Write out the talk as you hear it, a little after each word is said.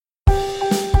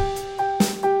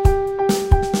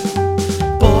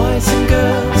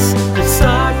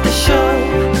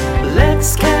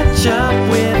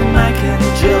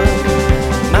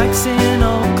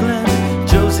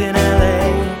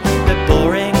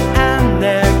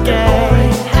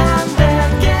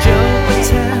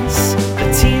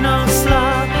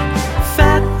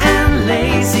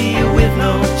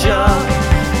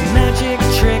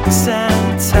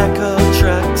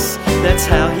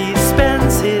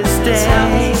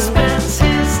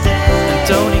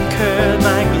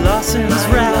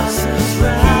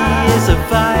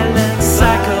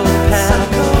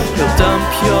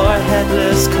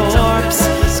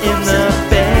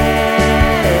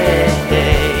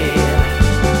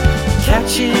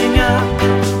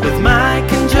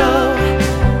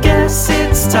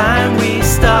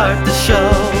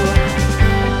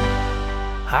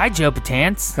Hi, Joe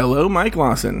Batance. Hello, Mike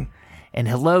Lawson. And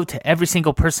hello to every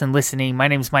single person listening. My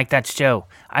name's Mike, that's Joe.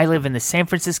 I live in the San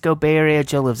Francisco Bay Area.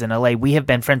 Joe lives in LA. We have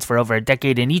been friends for over a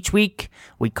decade, and each week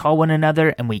we call one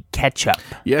another and we catch up.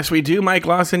 Yes, we do, Mike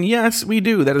Lawson. Yes, we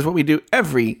do. That is what we do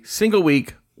every single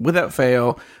week without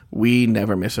fail. We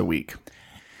never miss a week.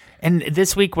 And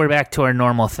this week we're back to our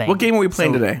normal thing. What game are we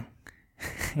playing today?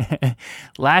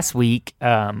 Last week,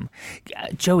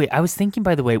 Joey, I was thinking,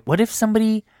 by the way, what if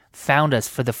somebody found us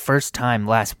for the first time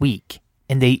last week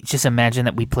and they just imagine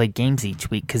that we played games each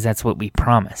week because that's what we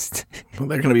promised? Well,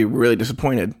 they're going to be really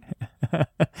disappointed.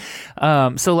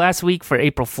 So last week for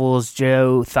April Fool's,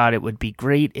 Joe thought it would be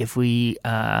great if we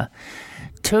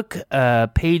took a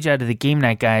page out of the Game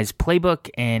Night Guys playbook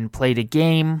and played a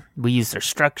game. We used their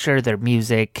structure, their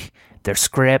music, their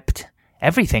script,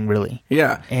 everything really.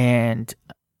 Yeah. And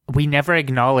we never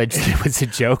acknowledged it was a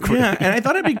joke. Really. Yeah, and I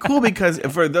thought it'd be cool because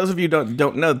for those of you who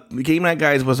don't know, the Game Night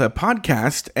Guys was a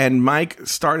podcast, and Mike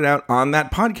started out on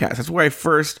that podcast. That's where I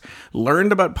first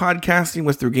learned about podcasting,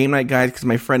 was through Game Night Guys, because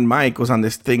my friend Mike was on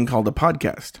this thing called a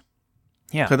podcast.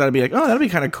 Yeah. So I thought it'd be like, oh, that'd be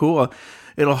kind of cool.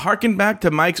 It'll harken back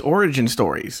to Mike's origin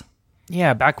stories.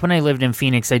 Yeah, back when I lived in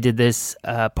Phoenix, I did this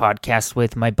podcast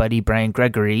with my buddy Brian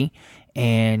Gregory.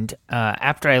 And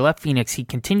after I left Phoenix, he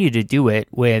continued to do it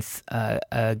with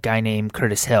a guy named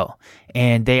Curtis Hill.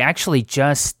 And they actually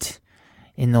just,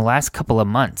 in the last couple of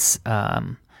months,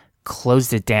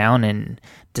 closed it down and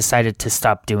decided to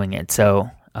stop doing it. So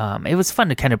it was fun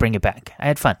to kind of bring it back. I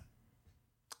had fun.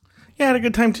 Yeah, I had a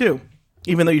good time too,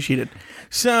 even though you cheated.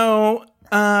 So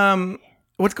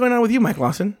what's going on with you, Mike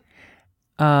Lawson?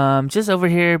 Just over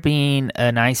here being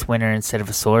a nice winner instead of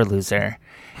a sore loser.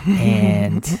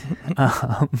 And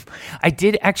I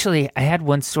had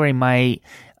one story.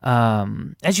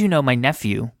 As you know, my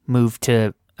nephew moved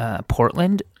to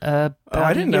Portland about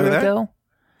I didn't a year know that. ago.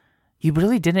 You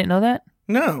really didn't know that?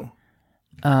 No.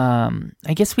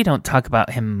 I guess we don't talk about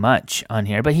him much on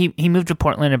here, but he moved to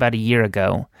Portland about a year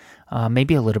ago,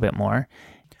 maybe a little bit more.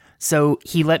 So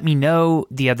he let me know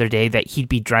the other day that he'd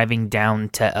be driving down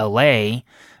to LA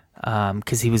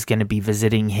because he was going to be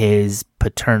visiting his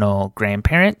paternal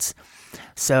grandparents.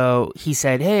 So he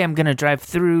said, hey, I'm going to drive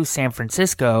through San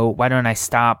Francisco. Why don't I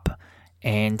stop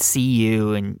and see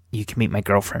you and you can meet my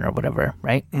girlfriend or whatever,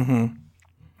 right?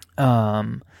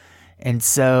 Mm-hmm. And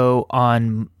so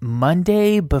on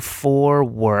Monday before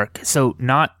work, so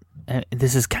not,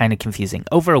 this is kind of confusing,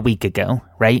 over a week ago,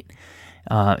 right?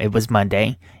 It was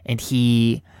Monday, and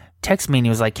he texted me and he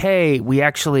was like, hey, we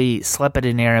actually slept at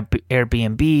an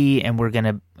Airbnb and we're going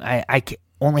to, I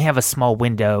only have a small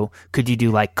window. Could you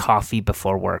do like coffee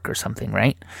before work or something,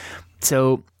 right?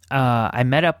 So I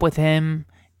met up with him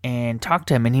and talked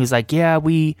to him, and he was like, yeah,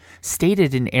 we stayed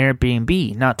at an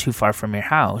Airbnb not too far from your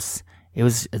house.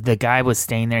 The guy was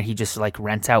staying there. He just like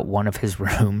rents out one of his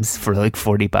rooms for like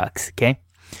 $40, okay?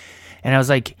 And I was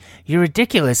like, you're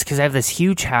ridiculous, because I have this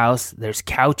huge house. There's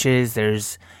couches.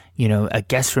 There's, a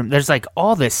guest room. There's like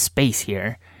all this space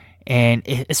here. And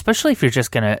especially if you're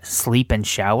just going to sleep and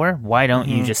shower, why don't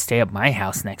you just stay at my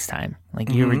house next time?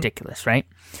 Like, you're ridiculous, right?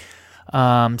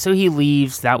 So he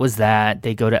leaves. That was that.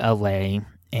 They go to LA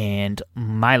and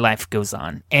my life goes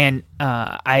on. And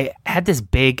I had this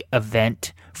big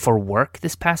event for work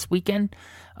this past weekend.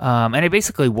 And I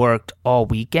basically worked all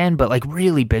weekend, but like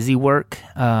really busy work.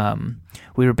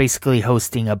 We were basically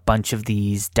hosting a bunch of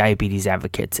these diabetes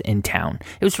advocates in town.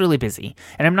 It was really busy.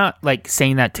 And I'm not like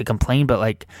saying that to complain, but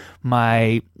like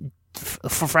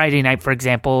for Friday night, for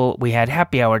example, we had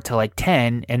happy hour till like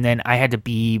 10, and then I had to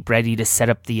be ready to set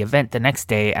up the event the next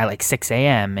day at like 6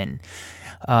 a.m. And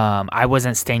I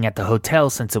wasn't staying at the hotel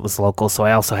since it was local, so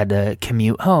I also had to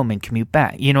commute home and commute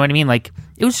back. You know what I mean? Like,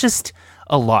 it was just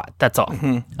a lot. That's all.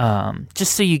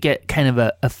 Just so you get kind of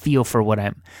a feel for what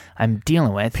I'm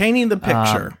dealing with. Painting the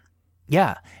picture.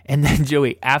 Yeah. And then,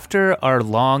 Joey, after our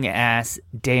long ass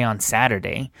day on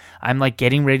Saturday, I'm like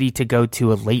getting ready to go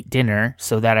to a late dinner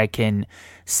so that I can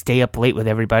stay up late with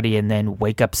everybody and then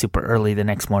wake up super early the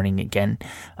next morning again.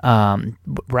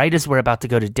 Right as we're about to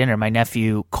go to dinner, my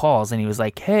nephew calls and he was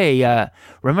like, hey,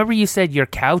 remember you said your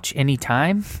couch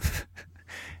anytime?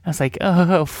 I was like,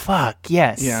 oh, fuck,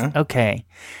 yes. Yeah. Okay.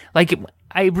 Like,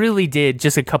 I really did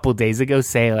just a couple days ago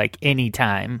say, like,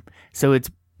 anytime. So it's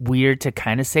weird to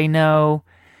kind of say no.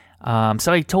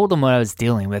 So I told him what I was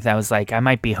dealing with. I was like, I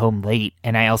might be home late,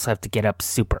 and I also have to get up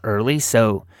super early.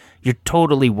 So you're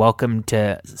totally welcome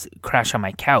to crash on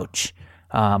my couch.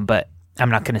 But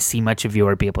I'm not going to see much of you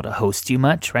or be able to host you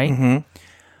much, right?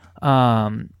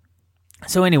 Mm-hmm.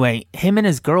 So anyway, him and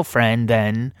his girlfriend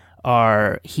then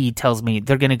he tells me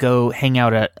they're going to go hang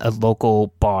out at a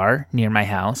local bar near my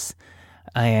house.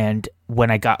 and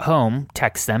when I got home,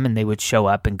 text them, and they would show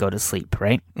up and go to sleep,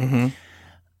 right? Mm-hmm.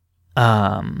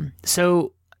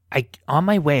 So on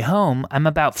my way home, I'm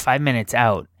about 5 minutes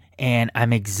out, and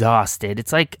I'm exhausted.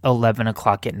 It's like 11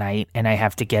 o'clock at night, and I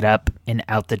have to get up and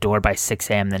out the door by 6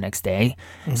 a.m. the next day.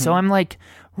 Mm-hmm. So I'm like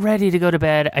ready to go to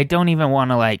bed. I don't even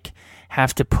want to like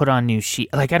have to put on new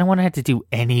sheets. Like I don't want to have to do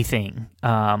anything.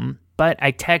 But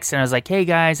I text and I was like, hey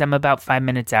guys, I'm about 5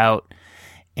 minutes out,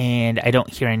 and I don't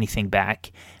hear anything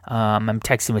back. I'm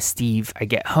texting with Steve. I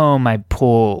get home, I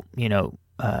pull,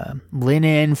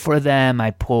 linen for them.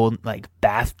 I pull like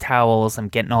bath towels. I'm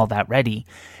getting all that ready.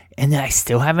 And then I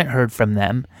still haven't heard from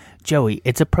them. Joey,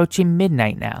 it's approaching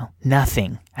midnight now.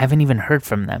 Nothing. I haven't even heard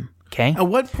from them. Okay. At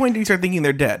what point do you start thinking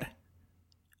they're dead?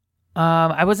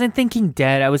 I wasn't thinking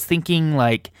dead. I was thinking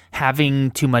like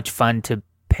having too much fun to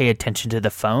pay attention to the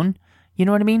phone. You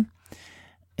know what I mean?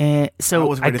 And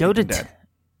so I go to.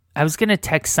 I was gonna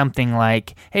text something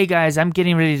like, "Hey guys, I'm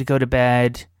getting ready to go to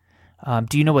bed.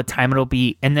 Do you know what time it'll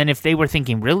be?" And then if they were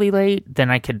thinking really late, then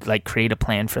I could like create a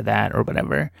plan for that or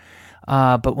whatever.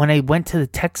 But when I went to the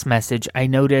text message, I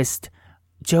noticed,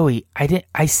 Joey,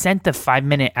 I sent the 5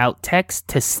 minute out text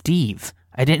to Steve.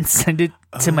 I didn't send it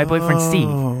to my boyfriend Steve.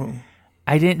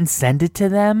 I didn't send it to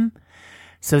them.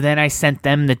 So then I sent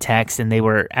them the text, and they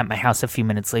were at my house a few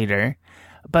minutes later.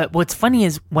 But what's funny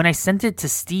is when I sent it to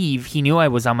Steve, he knew I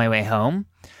was on my way home.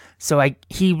 So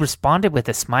he responded with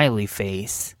a smiley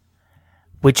face,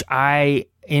 which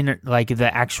in like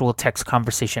the actual text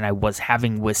conversation I was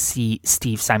having with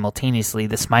Steve simultaneously,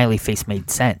 the smiley face made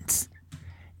sense.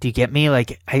 Do you get me?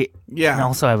 Yeah. And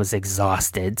also I was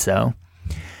exhausted. So,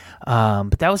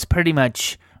 but that was pretty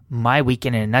much my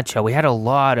weekend in a nutshell. We had a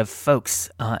lot of folks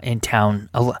in town.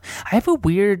 I have a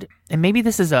weird, and maybe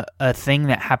this is a thing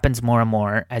that happens more and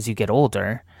more as you get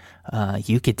older.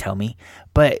 You could tell me,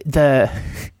 but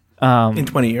in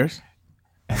 20 years.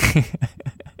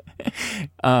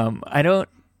 I don't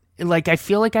I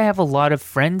feel like I have a lot of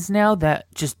friends now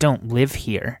that just don't live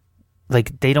here.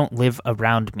 Like they don't live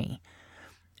around me.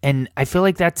 And I feel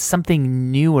like that's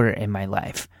something newer in my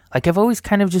life. Like I've always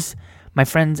kind of just, my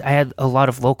friends, I had a lot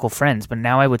of local friends, but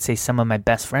now I would say some of my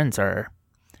best friends are,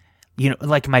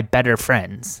 like my better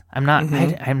friends. I'm not,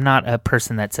 I'm not a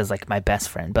person that says like my best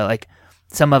friend, but like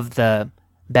some of the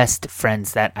best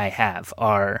friends that I have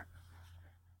are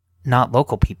not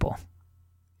local people.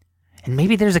 And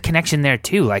maybe there's a connection there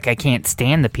too. Like I can't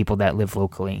stand the people that live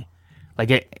locally.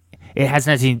 Like it has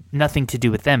nothing to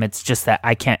do with them. It's just that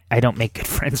I don't make good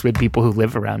friends with people who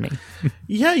live around me.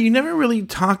 Yeah, you never really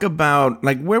talk about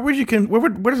like where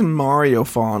does Mario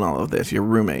fall in all of this? Your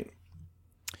roommate.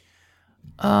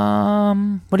 What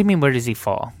do you mean? Where does he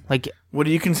fall? Like, what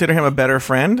do you consider him a better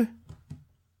friend?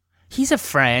 He's a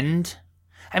friend.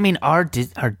 I mean, our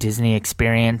Disney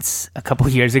experience a couple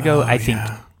years ago, I think,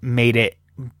 made it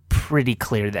pretty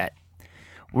clear that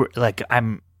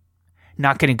I'm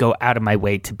not going to go out of my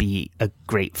way to be a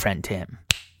great friend to him.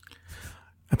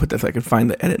 I put that so I could find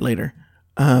the edit later.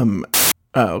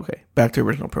 Okay. Back to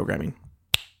original programming.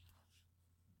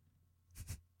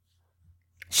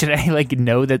 Should I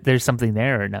know that there's something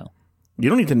there or no? You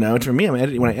don't need to know. It's for me. I'm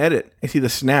editing. When I edit, I see the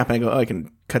snap and I go, oh, I can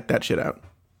cut that shit out.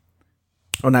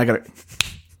 Oh, now I got it.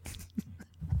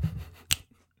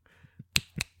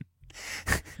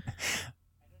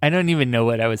 I don't even know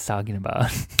what I was talking about.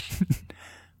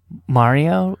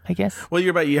 Mario, I guess? Well,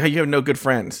 you have no good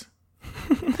friends.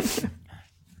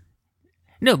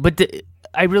 No, but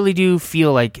I really do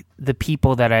feel like the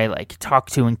people that I talk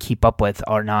to and keep up with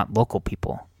are not local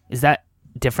people. Is that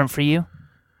different for you?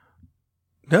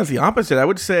 No, it's the opposite. I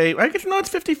would say, I guess, no, it's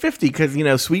 50-50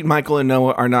 because, Sweet Michael and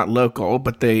Noah are not local,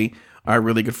 but they are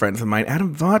really good friends of mine.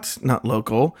 Adam Vought's not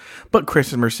local, but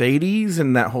Chris and Mercedes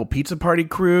and that whole pizza party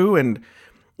crew, and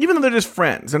even though they're just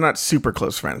friends, they're not super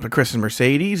close friends, but Chris and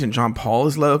Mercedes and John Paul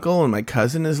is local and my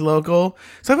cousin is local.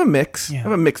 So I have a mix. Yeah. I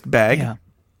have a mixed bag. Yeah.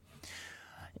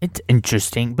 It's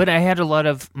interesting, but I had a lot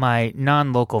of my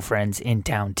non-local friends in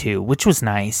town too, which was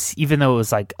nice. Even though it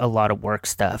was a lot of work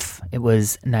stuff, it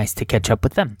was nice to catch up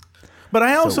with them. But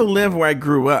I also live where I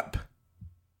grew up.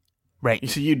 Right.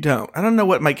 So you don't. I don't know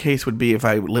what my case would be if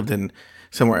I lived in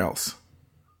somewhere else.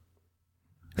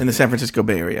 In the San Francisco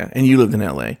Bay Area, and you lived in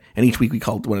LA, and each week we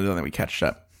called one another and we catched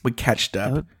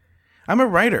up. I'm a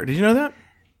writer. Did you know that?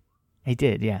 I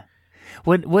did, yeah.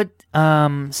 What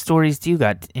stories do you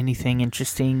got? Anything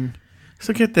interesting?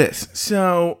 So get this.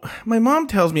 So my mom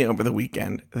tells me over the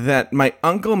weekend that my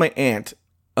uncle, my aunt,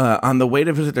 on the way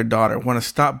to visit their daughter, want to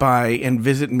stop by and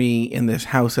visit me in this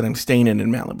house that I'm staying in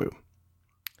Malibu.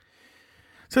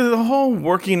 So the whole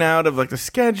working out of like the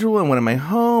schedule and when am I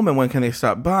home and when can they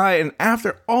stop by. And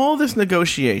after all this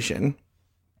negotiation,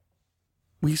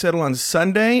 we settle on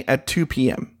Sunday at 2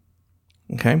 p.m.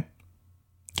 Okay.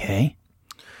 Okay.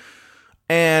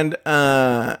 And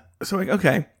so like,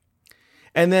 okay.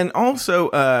 And then also,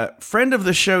 friend of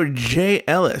the show, Jay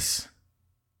Ellis,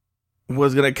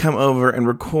 was going to come over and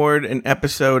record an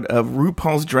episode of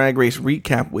RuPaul's Drag Race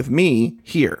recap with me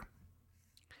here.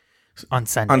 On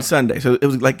Sunday. On Sunday. So it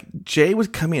was like Jay was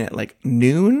coming at like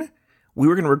noon. We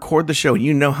were going to record the show.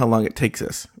 You know how long it takes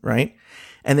us, right?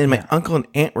 And then my uncle and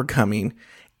aunt were coming.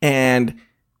 And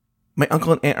my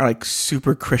uncle and aunt are like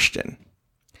super Christian.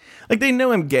 Like they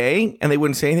know I'm gay and they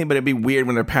wouldn't say anything, but it'd be weird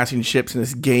when they're passing ships and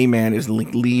this gay man is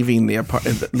like leaving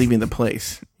leaving the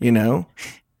place, you know?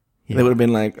 Yeah. They would have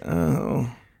been like, oh,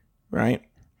 right?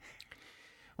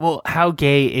 Well, how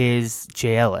gay is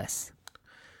Jay Ellis?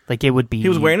 Like it would be. He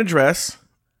was wearing a dress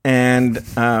and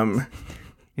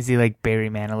is he like Barry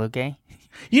Manilow gay?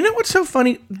 You know what's so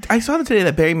funny? I saw today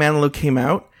that Barry Manilow came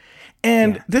out,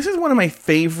 and this is one of my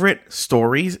favorite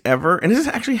stories ever. And this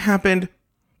has actually happened.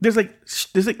 There's like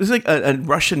a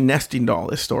Russian nesting doll.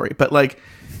 This story, but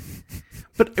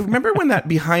remember when that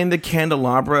Behind the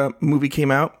Candelabra movie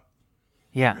came out?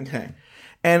 Yeah. Okay.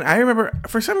 And I remember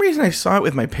for some reason I saw it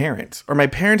with my parents, or my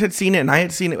parents had seen it and I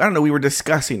had seen it. I don't know. We were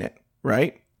discussing it,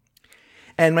 right?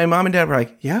 And my mom and dad were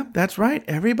like, "Yeah, that's right.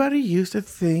 Everybody used to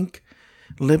think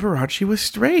Liberace was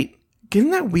straight.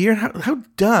 Isn't that weird? How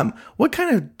dumb? What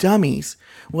kind of dummies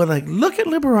would like look at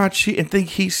Liberace and think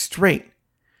he's straight?"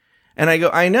 And I go,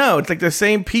 "I know. It's like the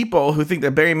same people who think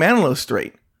that Barry Manilow's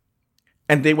straight."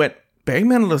 And they went, "Barry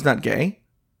Manilow's not gay."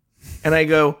 And I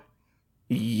go,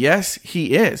 "Yes,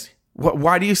 he is."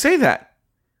 Why do you say that?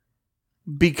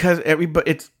 Because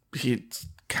everybody, it's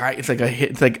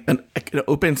like an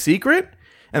open secret,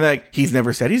 and they're like, "He's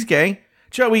never said he's gay."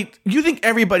 Joey, you think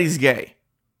everybody's gay?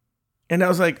 And I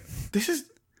was like, "This is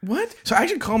what?" So I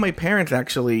should call my parents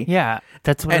actually. Yeah,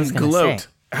 that's what I was going to say.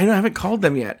 I know I haven't called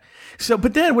them yet. So,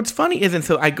 but then what's funny is, and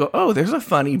so I go, "Oh, there's a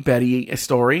funny Betty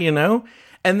story, you know."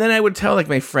 And then I would tell like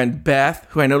my friend Beth,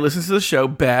 who I know listens to the show,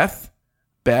 Beth,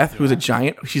 who's a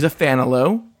giant. She's a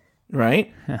fanalo,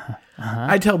 right?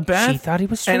 I tell Beth. She thought he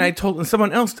was straight. And I told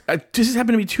someone else. This has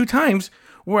happened to me 2 times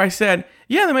where I said,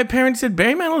 "Yeah." Then my parents said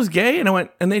Barry Manilow's gay, and I went,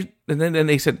 and then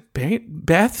they said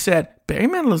Beth said Barry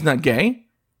Manilow's not gay,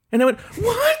 and I went,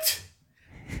 "What?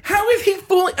 How is he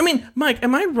fooling?" I mean, Mike,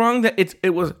 am I wrong that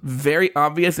it was very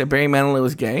obvious that Barry Manilow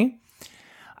was gay?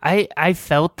 I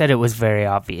felt that it was very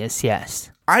obvious.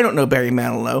 Yes. I don't know Barry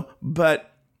Manilow,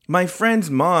 but my friend's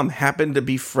mom happened to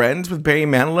be friends with Barry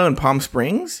Manilow in Palm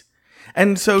Springs.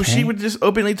 And so she would just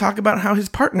openly talk about how his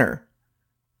partner,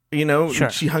 you know,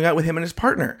 she hung out with him and his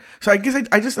partner. So I guess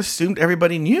I just assumed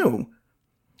everybody knew.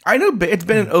 I know it's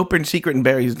been an open secret in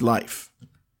Barry's life.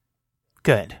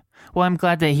 Good. Well, I'm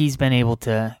glad that he's been able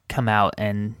to come out,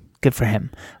 and good for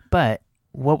him. But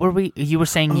what were you were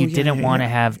saying you didn't want to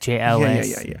have Jay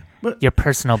Ellis, But your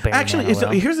personal Barry actually,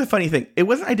 so here's the funny thing. It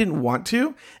wasn't I didn't want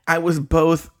to. I was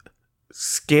both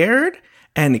scared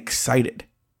and excited.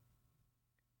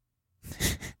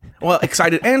 Well,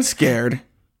 excited and scared.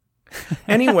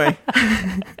 Anyway.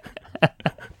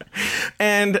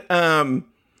 But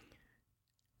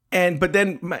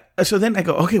then I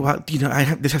go, okay, well, you know,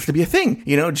 this has to be a thing.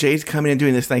 You know, Jay's coming and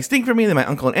doing this nice thing for me. Then my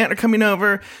uncle and aunt are coming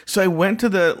over. So I went to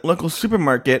the local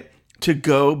supermarket to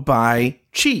go buy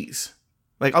cheese.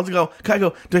 Like I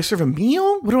go, do I serve a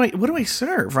meal? What do I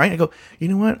serve? Right? I go, you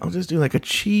know what? I'll just do like a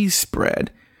cheese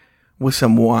spread with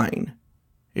some wine.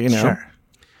 You know? Sure.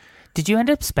 Did you end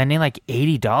up spending like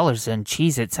 $80 on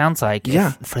cheese? It sounds like.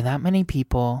 Yeah. For that many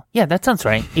people. Yeah, that sounds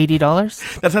right.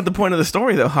 $80? That's not the point of the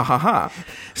story, though. Ha, ha, ha.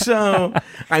 So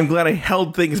I'm glad I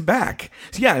held things back.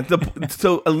 So, yeah,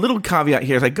 so a little caveat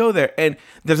here is I go there, and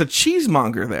there's a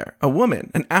cheesemonger there, a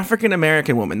woman, an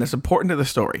African-American woman that's important to the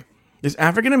story. This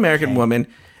African-American woman,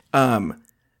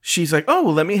 she's like, "Oh,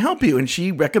 well, let me help you." And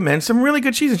she recommends some really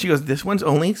good cheese. And she goes, "This one's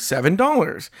only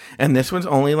 $7. And this one's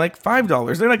only like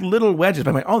 $5. They're like little wedges."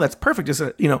 But I'm like, "Oh, that's perfect." Just,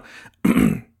 you know,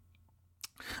 I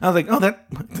was like, "Oh, did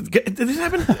this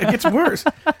happen? It gets worse."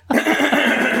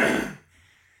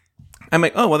 I'm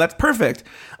like, "Oh, well, that's perfect.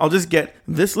 I'll just get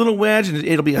this little wedge and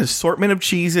it'll be an assortment of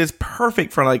cheeses.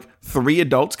 Perfect for like 3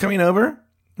 adults coming over."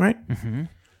 Right? Mm-hmm.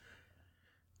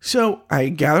 So I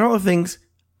gather all the things.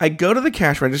 I go to the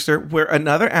cash register where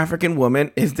another African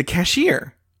woman is the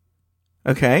cashier.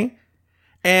 Okay?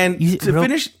 And real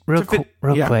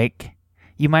quick,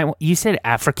 you said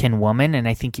African woman, and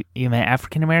I think you meant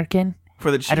African American?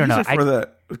 For the cheese or for the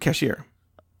cashier?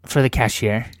 For the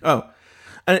cashier. Oh.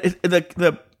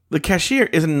 The the cashier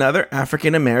is another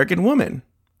African American woman.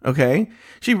 Okay,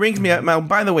 she rings me up. Now,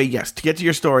 by the way, yes, to get to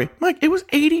your story, Mike, it was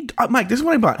 $80. Mike, this is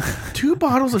what I bought: 2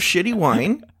 bottles of shitty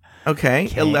wine. Okay,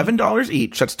 $11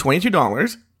 each. That's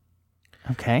 $22.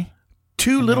 Okay.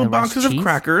 2 little boxes of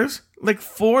crackers, like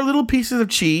 4 little pieces of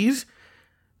cheese,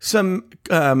 some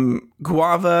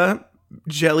guava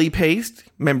jelly paste,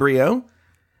 membrio,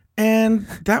 and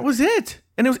that was it.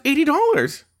 And it was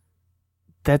 $80.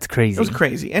 That's crazy. It was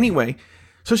crazy. Anyway,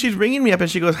 so she's ringing me up and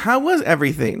she goes, "How was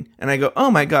everything?" And I go, "Oh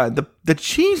my God, the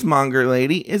cheesemonger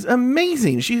lady is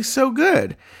amazing. She's so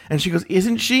good." And she goes,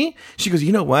 "Isn't she?" She goes,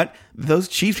 "You know what? Those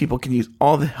cheese people can use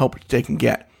all the help they can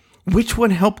get. Which one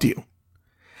helped you?"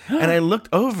 And I looked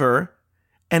over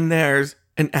and there's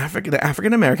the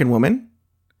African American woman.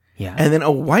 Yeah. And then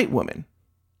a white woman.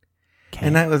 Okay.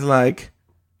 And I was like,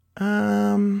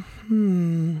 the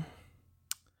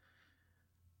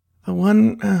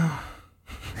one,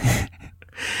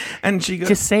 and she goes,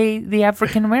 just say the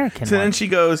African American. So then she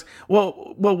goes,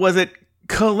 well, was it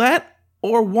Colette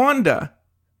or Wanda?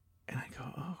 And I go,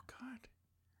 oh God,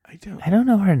 I don't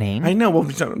know her name. I know. Well,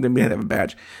 then we had to have a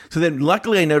badge. So then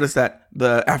luckily I noticed that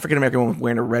the African American woman was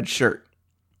wearing a red shirt.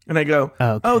 And I go,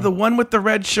 oh, the one with the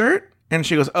red shirt? And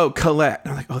she goes, oh, Colette.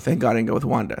 And I'm like, oh, thank God I didn't go with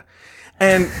Wanda.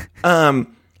 And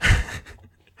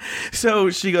so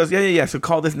she goes, yeah. So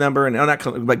call this number and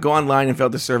go online and fill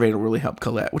out the survey. It'll really help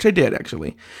Colette, which I did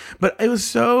actually. But it was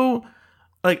so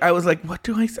like, I was like, what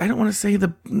do I don't want to say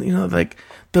the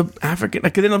African,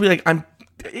 like, then I'll be like, I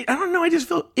don't know. I just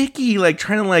feel icky, like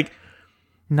trying to like.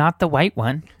 Not the white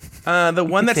one. The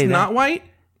one that's not white.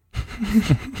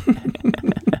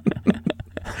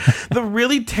 The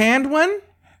really tanned one.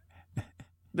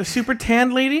 The super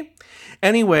tanned lady.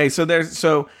 Anyway,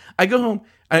 so I go home.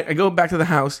 I go back to the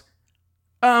house.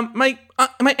 My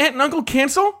aunt and uncle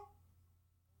cancel.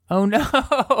 Oh no!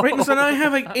 Right, so now I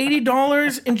have like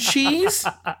 $80 in cheese.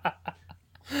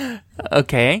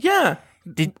 Okay. Yeah.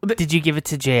 Did you give it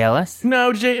to Jay Ellis?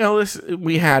 No, Jay Ellis.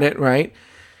 We had it right.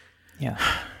 Yeah.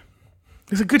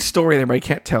 There's a good story there, but I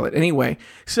can't tell it. Anyway,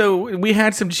 so we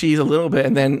had some cheese a little bit,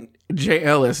 and then Jay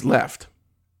Ellis left.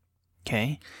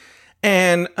 Okay.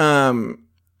 And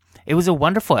it was a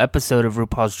wonderful episode of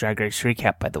RuPaul's Drag Race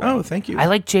Recap, by the way. Oh, thank you. I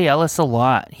like Jay Ellis a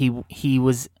lot. It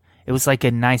was like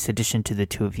a nice addition to the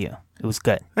two of you. It was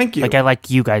good. Thank you. Like I like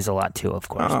you guys a lot too, of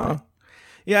course.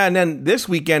 Yeah, and then this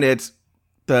weekend it's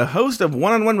the host of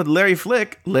One on One with Larry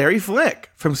Flick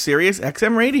from Sirius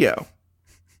XM Radio.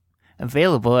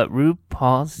 Available at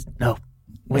RuPaul's. No,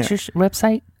 what's your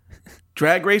website?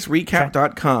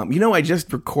 DragRaceRecap.com. You know, I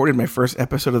just recorded my first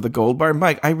episode of the Gold Bar.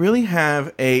 Mike, I really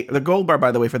have the Gold Bar,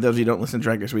 by the way, for those of you who don't listen to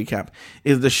Drag Race Recap,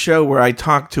 is the show where I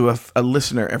talk to a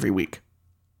listener every week.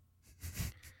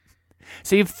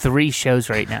 So you have 3 shows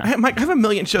right now. Mike, I have a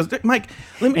million shows. Mike,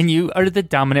 and you are the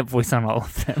dominant voice on all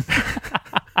of them.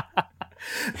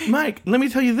 Mike, let me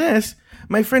tell you this.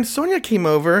 My friend Sonia came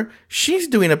over. She's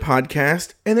doing a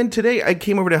podcast. And then today I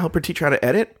came over to help her teach her how to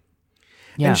edit.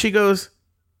 Yeah. And she goes,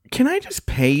 "Can I just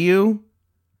pay you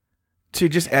to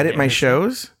just edit my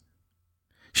shows?"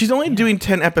 She's only doing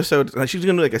 10 episodes. She's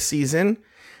going to do like a season.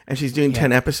 And she's doing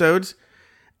 10 episodes.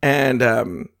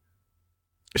 And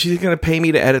she's going to pay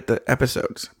me to edit the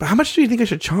episodes. But how much do you think I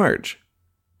should charge?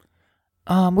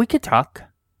 We could talk.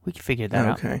 We could figure that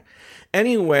out. Okay.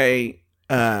 Anyway,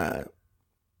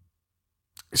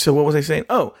 so what was I saying?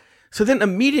 Oh, so then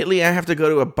immediately I have to go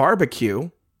to a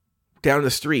barbecue down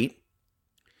the street.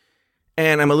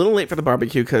 And I'm a little late for the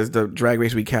barbecue because the Drag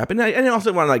Race Recap. And I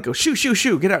also want to like go,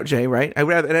 shoo, get out, Jay, right? I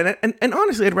would rather, and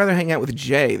honestly, I'd rather hang out with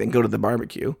Jay than go to the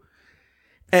barbecue.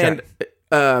 And,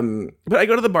 but I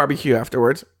go to the barbecue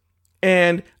afterwards.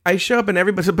 And I show up and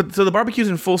everybody, so the barbecue's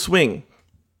in full swing.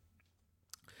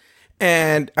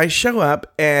 And I show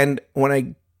up, and when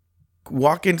I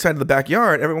walk inside the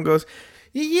backyard, everyone goes,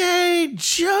 "Yay,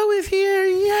 Joe is here,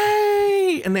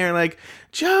 yay!" And they're like,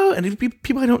 "Joe," and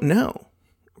people I don't know,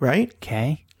 right?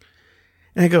 Okay.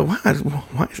 And I go, "Wow,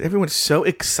 why is everyone so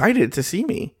excited to see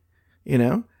me?" You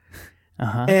know?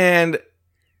 Uh-huh. And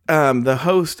the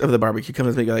host of the barbecue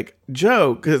comes to me like,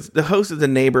 "Joe," because the host is a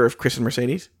neighbor of Chris and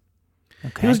Mercedes.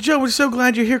 Okay. He goes, "Joe, we're so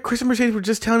glad you're here. Chris and Mercedes were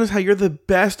just telling us how you're the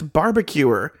best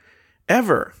barbecuer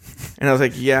ever." And I was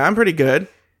like, "Yeah, I'm pretty good."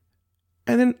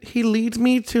 And then he leads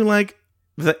me to like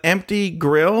the empty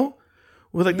grill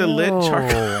with like the lit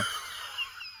charcoal.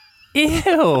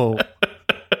 Ew.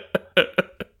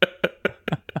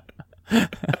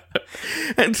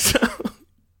 And so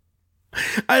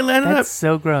I landed up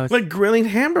so gross. like grilling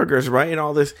hamburgers, right? And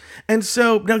all this. And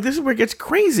so now this is where it gets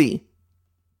crazy.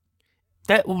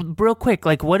 That real quick,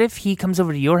 like what if he comes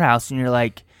over to your house and you're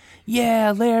like,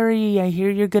 yeah, Larry, I hear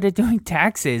you're good at doing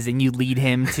taxes. And you lead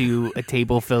him to a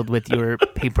table filled with your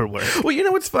paperwork. Well, you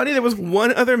know what's funny? There was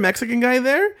one other Mexican guy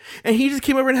there, and he just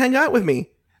came over and hung out with me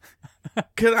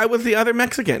because I was the other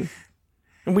Mexican,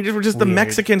 and we just were just the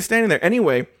Mexican standing there.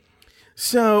 Anyway,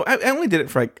 so I only did it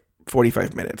for like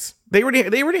 45 minutes. They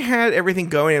already had everything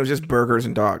going. It was just burgers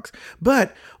and dogs.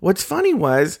 But what's funny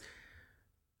was,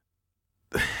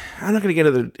 I'm not going to get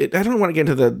into I don't want to get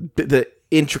into the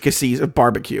intricacies of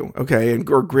barbecue, okay,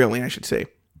 or grilling, I should say.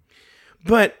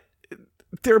 But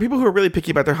there are people who are really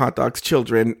picky about their hot dogs,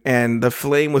 children, and the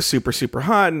flame was super, super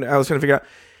hot, and I was trying to figure out.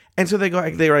 And so they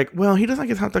were like, well, he doesn't like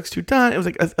his hot dogs too done. It was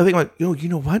like, I think like, you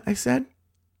know what? I said,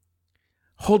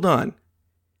 hold on.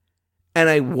 And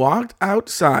I walked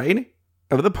outside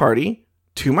of the party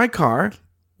to my car,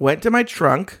 went to my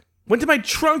trunk,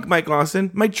 Mike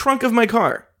Lawson, my trunk of my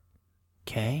car.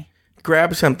 Okay.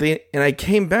 Grabbed something, and I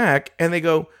came back, and they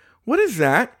go, what is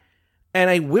that?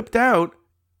 And I whipped out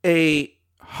a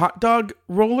hot dog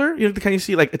roller. You know the kind you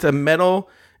see, like it's a metal,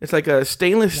 it's like a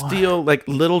stainless steel, like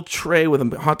little tray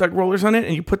with hot dog rollers on it,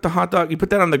 and you put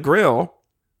that on the grill,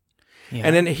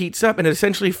 and then it heats up, and it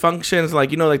essentially functions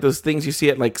like, like those things you see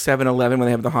at like 7-Eleven when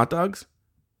they have the hot dogs?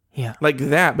 Yeah. Like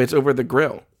that, but it's over the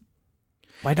grill.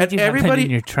 Why did you have that in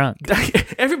your trunk?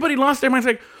 Everybody lost their minds,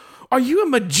 like, are you a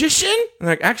magician? And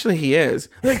like, actually, he is.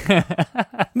 Like,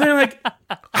 they're like,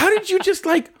 how did you just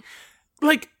like,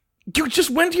 you just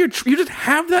went to you just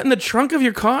have that in the trunk of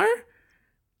your car?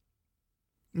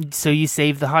 So you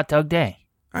saved the hot dog day.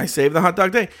 I saved the hot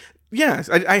dog day. Yes,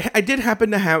 I did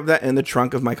happen to have that in the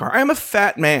trunk of my car. I am a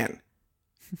fat man.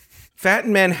 Fat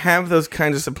men have those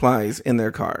kinds of supplies in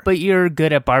their car. But you're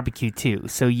good at barbecue too,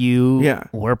 so you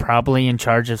were probably in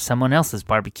charge of someone else's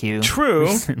barbecue. True.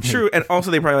 And also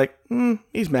they probably like,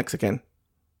 he's Mexican.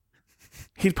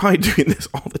 He's probably doing this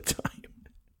all the time.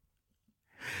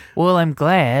 Well, I'm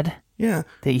glad that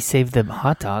you saved the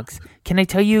hot dogs. Can I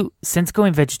tell you, since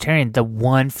going vegetarian, the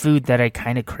one food that I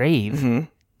kind of crave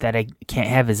that I can't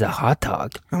have is a hot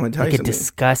dog. I'm going to tell you something. Like a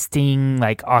disgusting,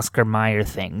 like Oscar Mayer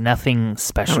thing. Nothing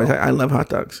special. I love hot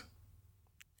dogs.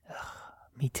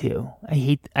 Me too.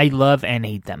 I love and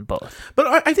hate them both.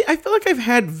 But I feel like I've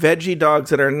had veggie dogs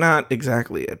that are not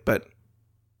exactly it, but...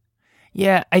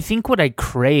 Yeah, I think what I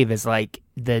crave is like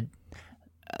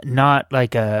not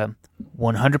like a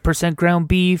 100% ground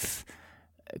beef,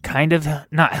 kind of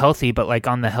not healthy, but like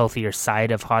on the healthier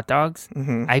side of hot dogs.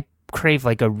 I crave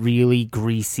like a really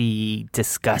greasy,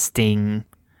 disgusting,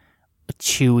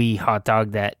 chewy hot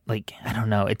dog that, like, I don't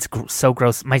know, it's so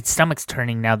gross. My stomach's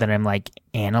turning now that I'm like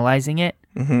analyzing it,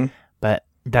 but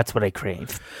that's what I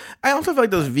crave. I also feel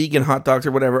like those vegan hot dogs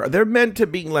or whatever, they're meant to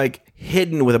be like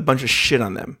hidden with a bunch of shit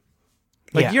on them.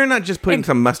 Like you're not just putting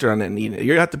some mustard on it and eating it.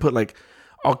 You have to put like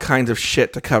all kinds of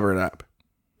shit to cover it up.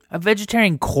 A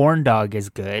vegetarian corn dog is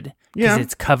good because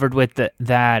it's covered with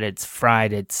that, it's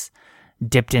fried, it's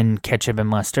dipped in ketchup and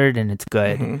mustard, and it's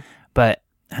good. But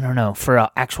I don't know, for an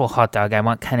actual hot dog, I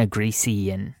want kind of greasy,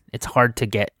 and it's hard to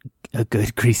get a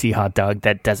good greasy hot dog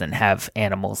that doesn't have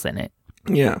animals in it.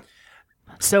 Yeah.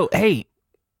 So, hey,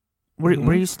 were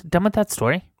you done with that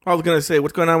story? I was going to say,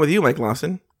 what's going on with you, Mike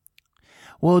Lawson?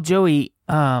 Well, Joey,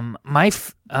 I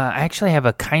actually have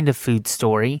a kind of food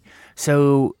story.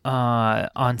 So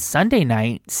on Sunday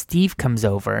night, Steve comes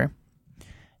over,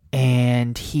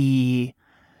 and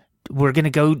we're going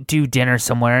to go do dinner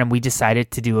somewhere, and we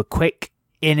decided to do a quick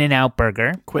In-N-Out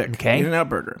burger. Quick. Okay? In-N-Out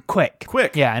burger. Quick.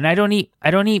 Yeah, and I don't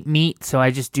eat meat, so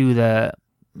I just do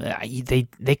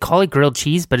they call it grilled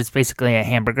cheese, but it's basically a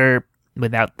hamburger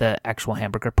without the actual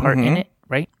hamburger part in it,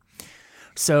 right?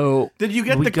 So did you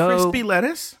get the crispy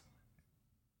lettuce?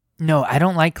 No, I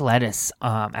don't like lettuce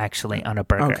actually on a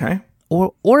burger. Okay.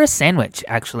 Or a sandwich,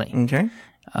 actually. Okay.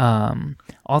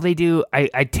 All they do,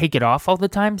 I take it off all the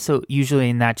time, so usually,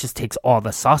 and that just takes all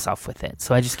the sauce off with it.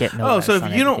 So I just get no lettuce. So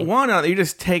if you don't want it, you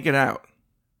just take it out.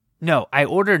 No, I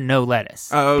order no lettuce.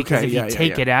 Oh, okay. Because if you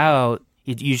take it out,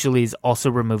 it usually is also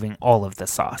removing all of the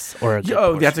sauce. Or a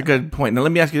good that's a good point. Now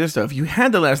let me ask you this though: if you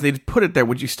had the lettuce, and they just put it there,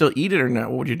 would you still eat it or not?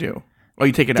 What would you do? Oh,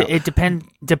 you take it out. It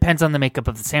depends on the makeup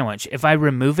of the sandwich. If I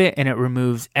remove it and it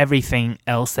removes everything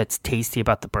else that's tasty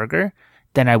about the burger,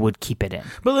 then I would keep it in.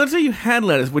 But let's say you had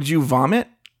lettuce, would you vomit?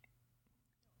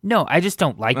 No, I just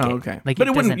don't like it. Okay. Like, but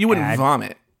you wouldn't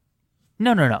vomit.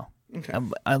 No. Okay.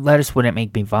 Lettuce wouldn't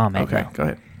make me vomit. Okay, no. Go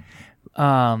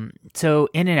ahead. So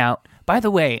In-N-Out. By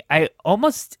the way, I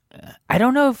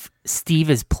don't know if Steve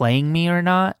is playing me or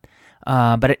not.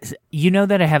 But you know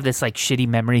that I have this like shitty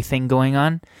memory thing going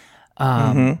on.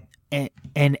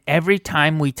 And every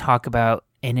time we talk about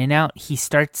In-N-Out, he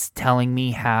starts telling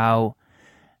me how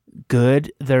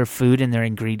good their food and their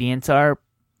ingredients are,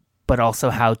 but also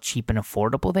how cheap and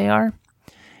affordable they are.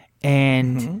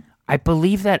 And I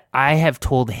believe that I have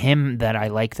told him that I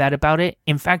like that about it.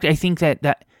 In fact, I think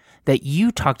that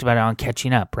you talked about it on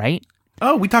Catching Up, right?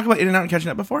 Oh, we talked about In-N-Out and Catching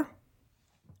Up before?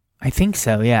 I think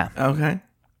so, yeah. Okay.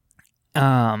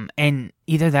 And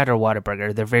either that or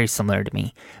Whataburger, they're very similar to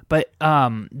me. But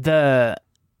I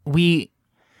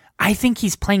think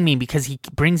he's playing me because he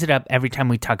brings it up every time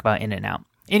we talk about In-N-Out.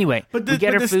 Anyway, but we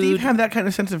get our does food. Steve have that kind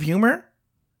of sense of humor?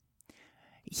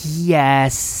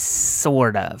 Yes,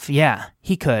 sort of. Yeah,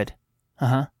 he could.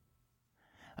 So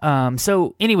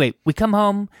anyway, we come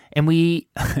home and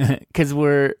because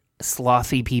we're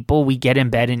slothy people, we get in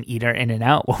bed and eat our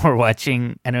In-N-Out while we're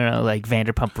watching, I don't know, like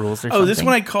Vanderpump Rules or something. Oh, this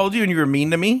when I called you and you were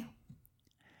mean to me?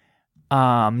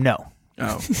 No.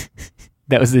 Oh.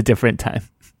 That was a different time.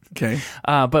 Okay.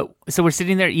 But so we're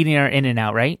sitting there eating our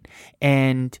In-N-Out, right?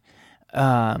 And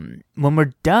when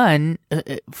we're done,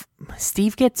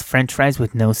 Steve gets French fries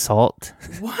with no salt.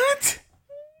 What?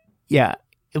 Yeah,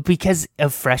 because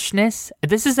of freshness.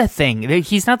 This is a thing.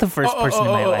 He's not the first person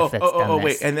in my life that's done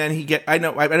this. Wait, and then I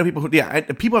know people who,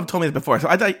 people have told me this before. So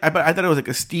I thought it was like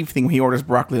a Steve thing when he orders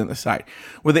broccoli on the side,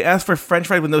 where they ask for French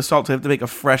fries with no salt, so they have to make a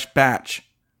fresh batch.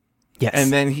 Yes.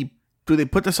 And then do they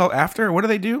put the salt after, or what do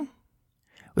they do?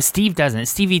 Well, Steve doesn't.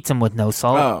 Steve eats them with no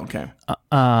salt. Oh, okay.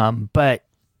 But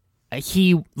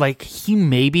he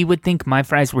maybe would think my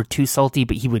fries were too salty,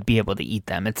 but he would be able to eat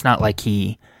them. It's not like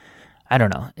I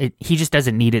don't know. He just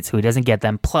doesn't need it, so he doesn't get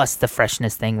them. Plus the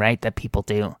freshness thing, right, that people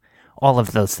do. All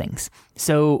of those things.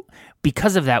 So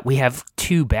because of that, we have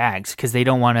 2 bags because they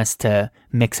don't want us to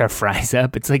mix our fries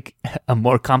up. It's like a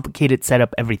more complicated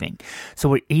setup, everything. So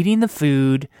we're eating the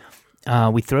food.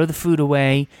 We throw the food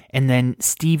away, and then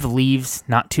Steve leaves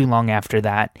not too long after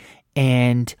that.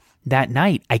 And that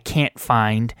night, I can't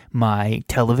find my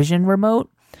television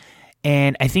remote.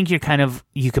 And I think you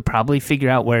could probably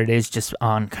figure out where it is just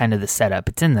on kind of the setup.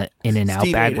 It's in the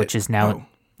In-N-Out bag, which is now,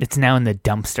 it's now in the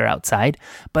dumpster outside.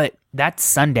 But that's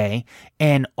Sunday,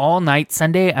 and all night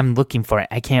Sunday, I'm looking for it.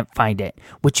 I can't find it,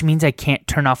 which means I can't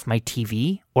turn off my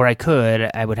TV, or I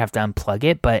would have to unplug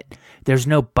it, but there's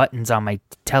no buttons on my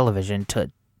television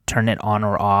to turn it on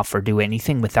or off or do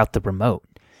anything without the remote.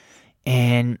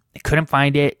 And I couldn't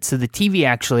find it, so the TV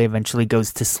actually eventually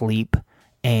goes to sleep,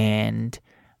 and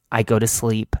I go to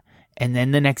sleep. And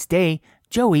then the next day,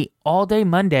 Joey, all day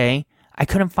Monday, I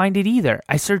couldn't find it either.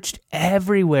 I searched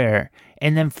everywhere.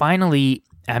 And then finally,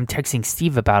 I'm texting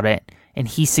Steve about it, and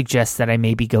he suggests that I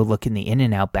maybe go look in the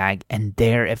In-N-Out bag, and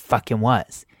there it fucking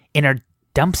was, in our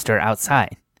dumpster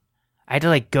outside. I had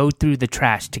to go through the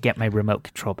trash to get my remote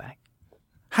control back.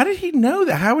 How did he know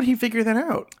that? How would he figure that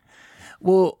out?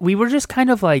 Well, we were just kind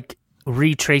of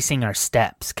retracing our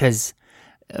steps, because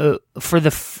for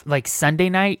the Sunday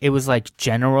night, it was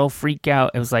general freak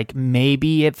out. It was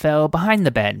maybe it fell behind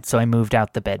the bed, so I moved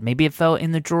out the bed. Maybe it fell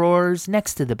in the drawers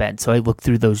next to the bed, so I looked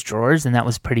through those drawers, and that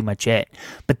was pretty much it.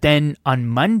 But then on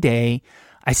Monday,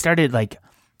 I started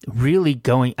really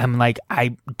going. I'm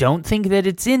I don't think that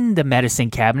it's in the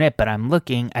medicine cabinet, but I'm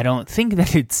looking. I don't think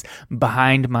that it's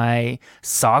behind my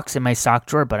socks in my sock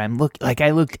drawer, but I'm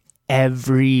I looked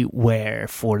everywhere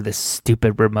for this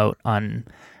stupid remote on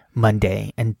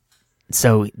Monday, and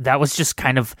so that was just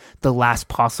kind of the last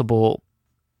possible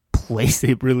place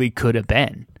it really could have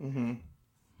been. Mm-hmm.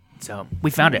 So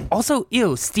we found it. Also,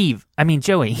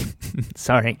 Joey.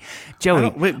 Sorry, Joey.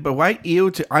 Wait, but why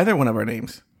ew to either one of our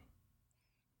names?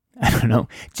 I don't know,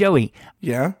 Joey.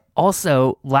 Yeah.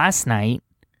 Also, last night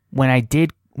when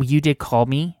you did call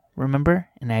me, remember?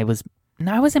 And I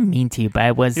wasn't mean to you, but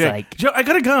I was Joe, I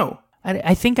gotta go.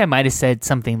 I think I might have said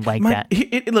something like that.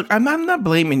 Look, I'm not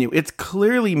blaming you. It's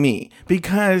clearly me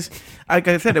because, like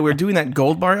I said, we're doing that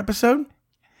Gold Bar episode.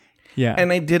 Yeah.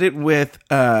 And I did it with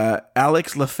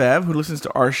Alex Lefebvre, who listens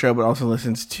to our show, but also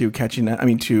listens to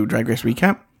to Drag Race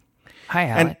Recap. Hi,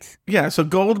 Alex. And, so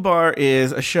Gold Bar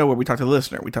is a show where we talk to the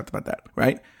listener. We talked about that,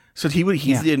 right? So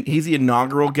he's the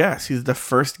inaugural guest. He's the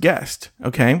first guest,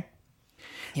 okay?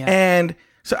 Yeah. And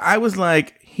so I was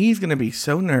like, he's going to be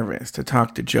so nervous to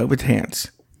talk to Joe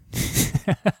Betance.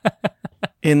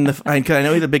 Because I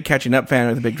know he's a big Catching Up fan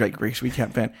or the big Drag Race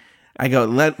Recap fan. I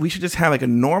go, we should just have a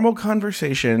normal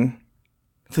conversation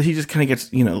so he just kind of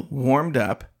gets, warmed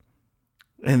up.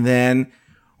 And then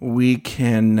we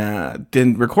can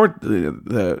then record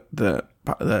the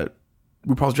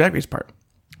RuPaul's Drag Race part.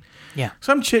 Yeah.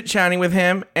 So I'm chit-chatting with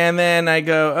him, and then I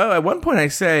go, at one point I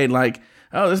say,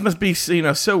 oh, this must be,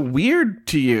 so weird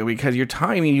to you because you're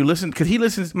talking, you listen, because he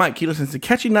listens to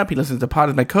Catching Up, he listens to Pod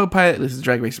as My Co-Pilot, listens to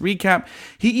Drag Race Recap.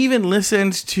 He even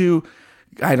listens to,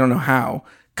 I don't know how,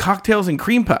 Cocktails and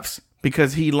Cream Puffs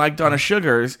because he liked Donna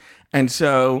Sugars, and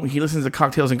so he listens to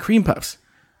Cocktails and Cream Puffs.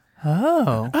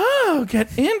 Oh,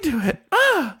 get into it.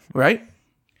 Right?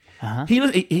 Uh-huh. He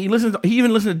listens. He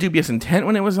even listened to Dubious Intent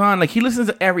when it was on. Like, he listens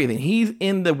to everything. He's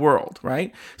in the world,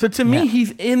 right? So to me,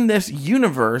 he's in this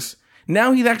universe.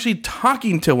 Now he's actually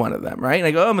talking to one of them, right? And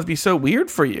I go, oh, it must be so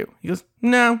weird for you. He goes,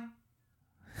 no.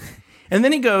 And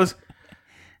then he goes,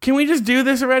 can we just do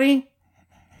this already?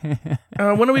 When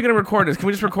are we going to record this? Can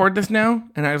we just record this now?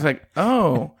 And I was like,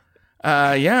 oh,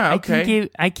 yeah, okay.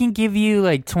 I can give you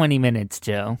like 20 minutes,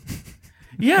 Joe.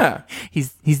 Yeah.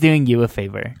 He's doing you a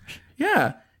favor.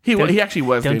 Yeah. He actually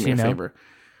was doing me a favor.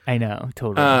 I know,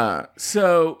 totally.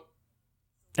 So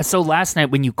last night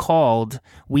when you called,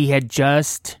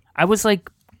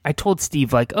 I told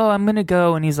Steve, like, oh, I'm going to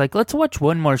go. And he's like, let's watch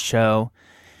one more show.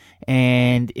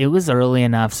 And it was early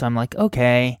enough. So I'm like,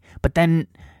 okay. But then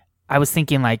I was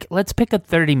thinking, like, let's pick a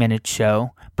 30-minute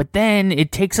show. But then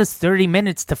it takes us 30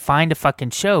 minutes to find a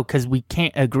fucking show because we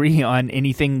can't agree on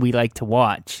anything we like to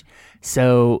watch.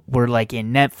 So we're like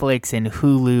in Netflix and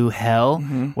Hulu hell,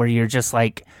 where you're just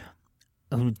like,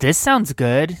 oh, this sounds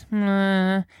good.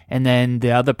 And then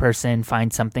the other person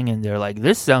finds something and they're like,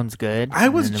 this sounds good. I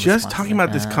was just talking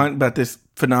about this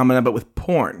phenomena, but with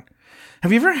porn.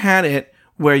 Have you ever had it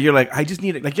where you're like, I just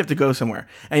need it, like, you have to go somewhere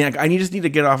and you're like, just need to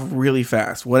get off really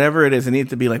fast. Whatever it is, it needs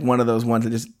to be like one of those ones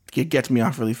that just gets me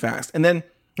off really fast. And then,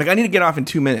 like, I need to get off in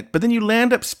 2 minutes, but then you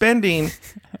land up spending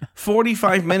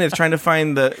 45 minutes trying to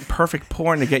find the perfect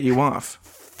porn to get you off.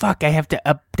 Fuck, I have to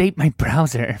update my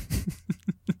browser.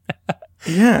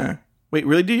 Yeah. Wait,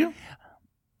 really? Do you?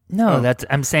 No,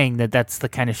 I'm saying that's the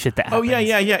kind of shit that happens. Oh,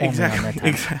 yeah,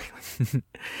 exactly.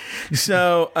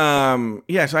 So,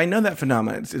 so I know that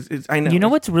phenomenon. I know. You know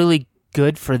what's really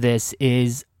good for this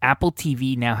is Apple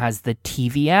TV now has the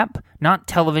TV app, not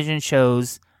television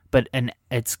shows, but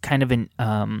it's kind of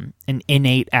an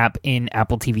innate app in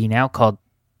Apple TV now called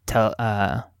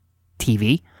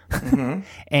TV.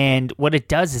 And what it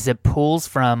does is it pulls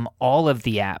from all of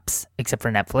the apps except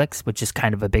for Netflix, which is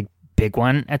kind of a big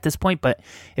one at this point, but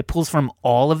it pulls from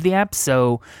all of the apps.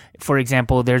 So, for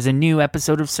example, there's a new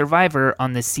episode of Survivor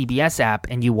on the CBS app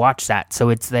and you watch that. So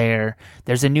it's there.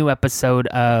 There's a new episode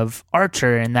of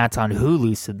Archer and that's on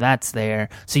Hulu. So that's there.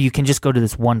 So you can just go to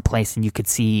this one place and you could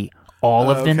see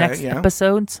all of the next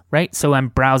episodes, right? So I'm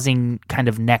browsing kind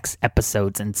of next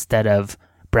episodes instead of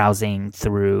browsing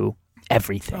through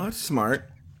everything. Oh, that's smart.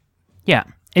 Yeah.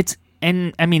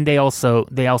 And I mean, they also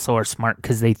are smart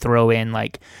because they throw in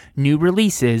like new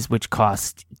releases, which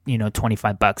cost,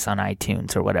 $25 on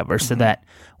iTunes or whatever. So that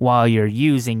while you're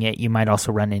using it, you might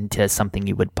also run into something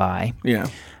you would buy. Yeah.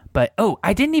 But,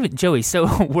 I didn't even, Joey,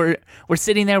 so we're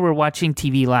sitting there, we're watching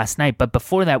TV last night, but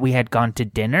before that we had gone to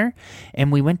dinner and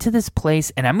we went to this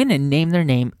place, and I'm going to name their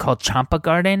name, called Champa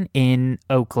Garden in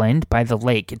Oakland by the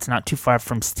lake. It's not too far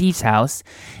from Steve's house,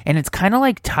 and it's kind of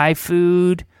like Thai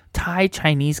food, Thai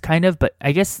Chinese kind of, but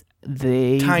I guess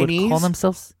they would call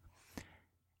themselves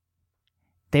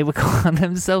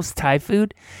Thai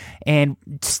food, and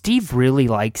Steve really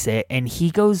likes it, and he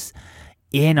goes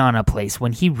in on a place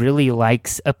when he really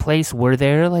likes a place. We're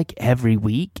there like every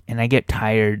week and I get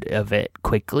tired of it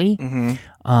quickly.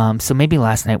 So maybe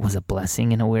last night was a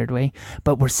blessing in a weird way,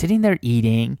 but we're sitting there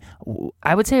eating.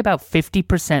 I would say about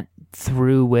 50%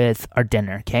 through with our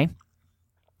dinner. Okay.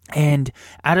 And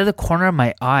out of the corner of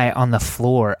my eye on the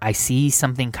floor, I see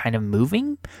something kind of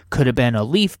moving. Could have been a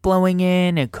leaf blowing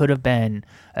in. It could have been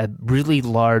a really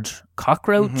large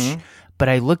cockroach. But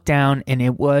I looked down and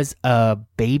it was a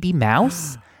baby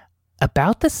mouse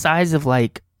about the size of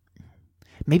like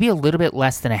maybe a little bit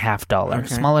less than $50,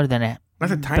 smaller than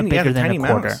that's a tiny, bigger than a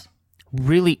quarter. Mouse.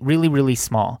 Really, really, really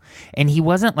small. And he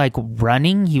wasn't like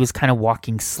running. He was kind of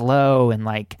walking slow and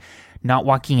like not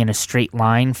walking in a straight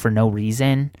line for no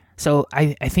reason. So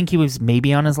I think he was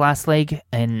maybe on his last leg,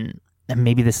 and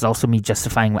maybe this is also me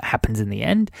justifying what happens in the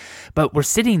end. But we're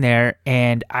sitting there,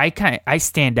 and I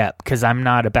stand up because I'm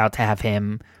not about to have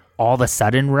him all of a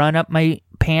sudden run up my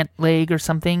pant leg or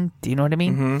something. Do you know what I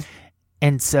mean?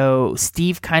 And so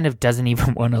Steve kind of doesn't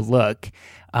even want to look.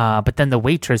 But then the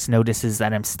waitress notices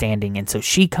that I'm standing, and so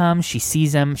she comes, she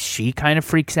sees him, she kind of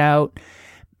freaks out,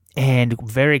 and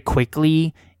very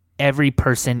quickly, every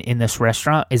person in this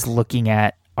restaurant is looking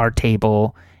at our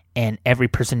table, and every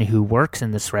person who works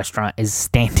in this restaurant is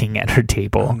standing at her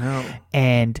table. Oh, no.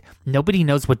 And nobody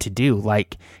knows what to do.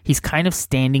 Like, he's kind of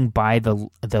standing by the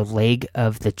leg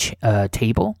of the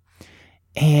table,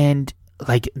 and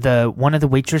like one of the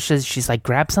waitresses, she's like,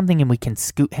 grab something and we can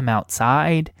scoot him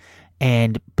outside.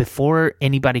 And before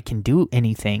anybody can do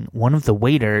anything, one of the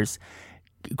waiters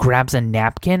grabs a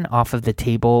napkin off of the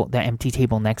table, the empty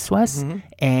table next to us,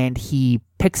 and he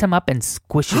picks him up and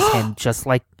squishes him just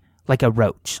like a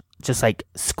roach, just like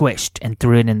squished, and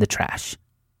threw it in the trash.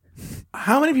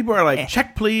 How many people are like,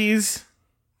 check please?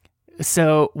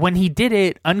 So when he did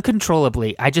it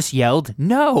uncontrollably, I just yelled,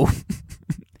 no.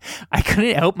 I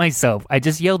couldn't help myself. I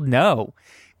just yelled no,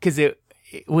 because it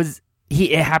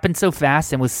happened so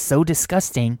fast and was so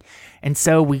disgusting. And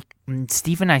so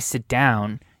Steve and I sit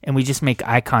down and we just make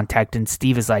eye contact, and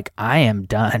Steve is like, I am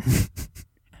done.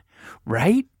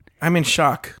 Right? I'm in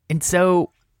shock. And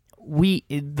so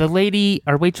the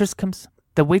waitress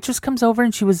comes over,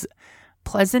 and she was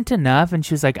pleasant enough, and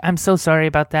she was like, I'm so sorry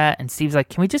about that. And Steve's like,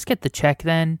 can we just get the check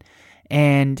then?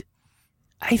 And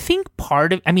I think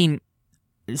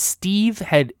Steve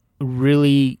had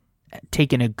really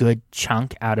taken a good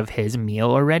chunk out of his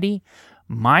meal already.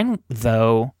 Mine,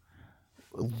 though,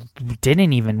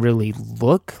 didn't even really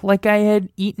look like I had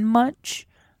eaten much,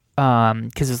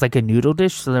 because it was like a noodle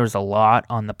dish, so there was a lot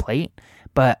on the plate.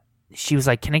 But she was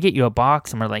like, can I get you a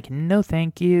box? And we're like, no,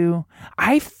 thank you.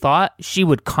 I thought she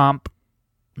would comp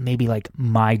maybe like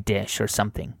my dish or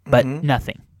something, but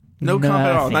nothing. No comp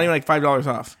at all. Not even like $5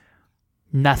 off.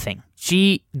 Nothing.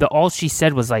 All she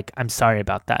said was like, I'm sorry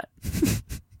about that.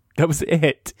 That was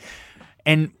it.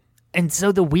 And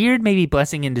so the weird maybe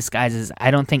blessing in disguise is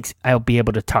I don't think I'll be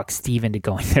able to talk Steve into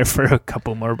going there for a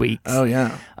couple more weeks. Oh,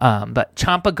 yeah. But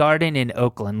Champa Garden in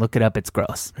Oakland, look it up. It's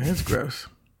gross. It's gross.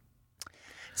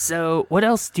 So what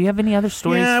else? Do you have any other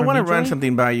stories? Yeah, I want to run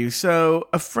something by you. So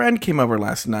a friend came over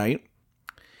last night,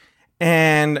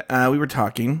 and we were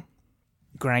talking.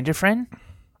 Grinder friend?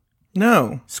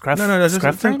 No. Scruff? No. This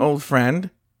Scruff is an old friend.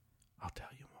 I'll tell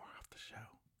you more off the show.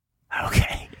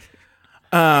 Okay.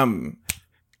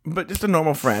 But just a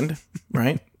normal friend,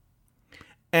 right?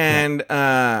 And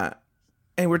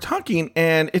we're talking,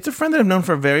 and it's a friend that I've known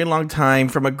for a very long time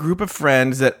from a group of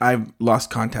friends that I've lost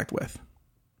contact with.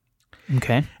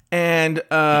 Okay. And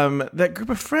that group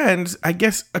of friends, I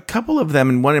guess a couple of them,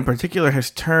 and one in particular,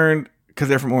 has turned, because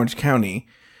they're from Orange County,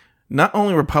 not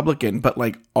only Republican, but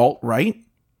like alt-right.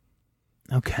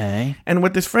 Okay. And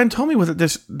what this friend told me was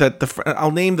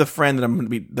I'll name the friend that I'm going to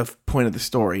be the point of the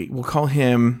story. We'll call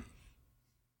him...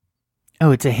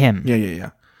 Oh, it's a him.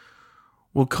 Yeah.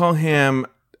 We'll call him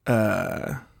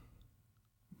Boo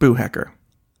Hecker.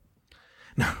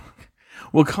 No.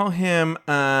 We'll call him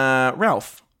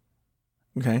Ralph.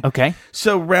 Okay.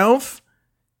 So Ralph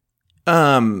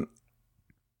tells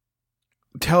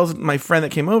my friend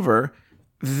that came over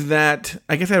that,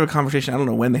 I guess I have a conversation, I don't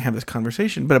know when they have this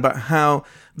conversation, but about how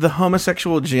the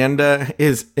homosexual agenda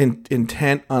is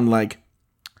intent on like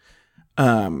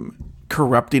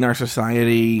corrupting our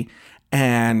society,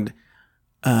 and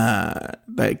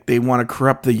like they want to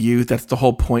corrupt the youth. That's the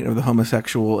whole point of the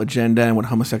homosexual agenda and what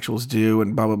homosexuals do,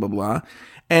 and blah blah blah blah.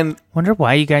 And wonder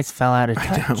why you guys fell out of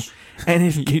touch. I know.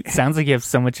 And it sounds like you have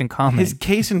so much in common. His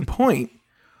case in point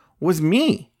was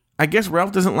me. I guess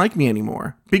Ralph doesn't like me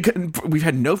anymore because we've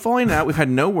had no falling out. We've had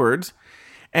no words.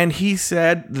 And he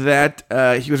said that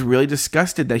he was really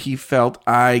disgusted that he felt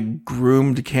I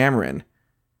groomed Cameron.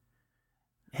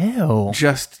 Ew.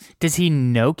 Does he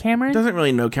know Cameron? Doesn't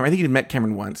really know Cameron. I think he met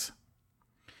Cameron once.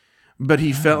 But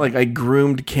he felt like I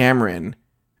groomed Cameron.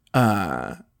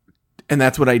 And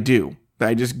that's what I do.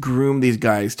 I just groom these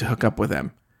guys to hook up with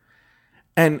them.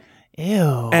 And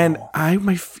ew. And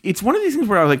it's one of these things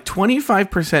where I was like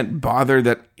 25% bothered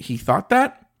that he thought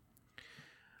that.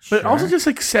 But also just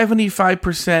like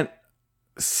 75%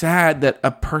 sad that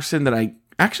a person that I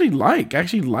actually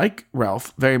like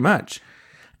Ralph very much.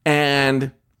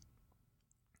 And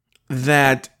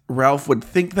that Ralph would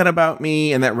think that about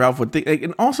me, and that Ralph would think,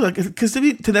 and also like, because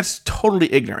to that's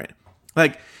totally ignorant.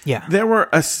 Like, yeah, there were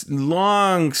a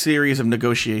long series of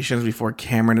negotiations before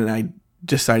Cameron and I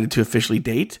decided to officially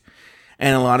date,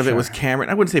 and a lot of it was Cameron.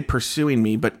 I wouldn't say pursuing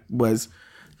me, but was.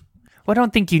 Well, I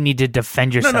don't think you need to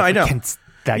defend yourself. No, I don't. Against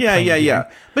that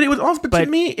Yeah. But it was also, but to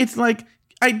me, it's like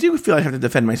I do feel I have to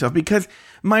defend myself because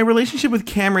my relationship with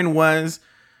Cameron was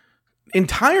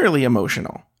entirely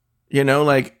emotional. You know,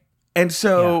 like. And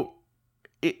so,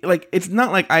 it's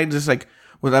not like I just like,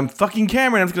 well, I'm fucking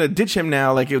Cameron, I'm just going to ditch him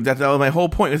now. Like, that was my whole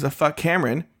point, is to fuck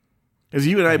Cameron. As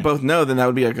you and I both know, then that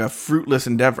would be like a fruitless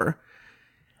endeavor.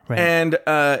 Right. And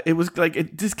it was like,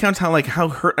 it discounts how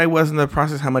hurt I was in the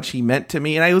process, how much he meant to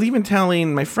me. And I was even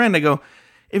telling my friend, I go,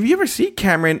 if you ever see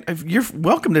Cameron, you're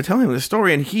welcome to tell him the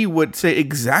story, and he would say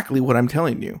exactly what I'm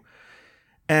telling you.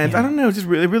 And I don't know, it just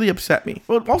really upset me.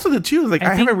 Well, also the two, like,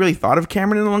 I haven't really thought of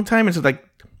Cameron in a long time, and so like,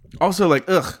 also, like,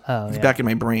 it's back in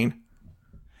my brain.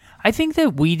 I think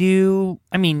that we do,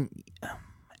 I mean,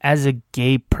 as a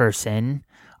gay person,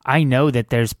 I know that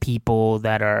there's people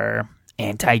that are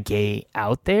anti-gay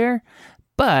out there,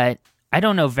 but I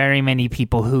don't know very many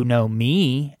people who know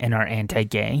me and are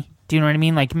anti-gay. Do you know what I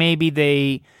mean? Like maybe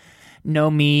they know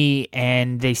me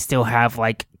and they still have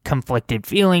like conflicted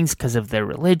feelings because of their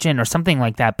religion or something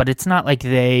like that, but it's not like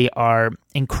they are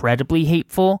incredibly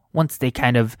hateful once they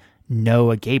kind of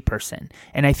know a gay person.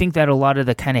 And I think that a lot of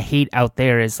the kind of hate out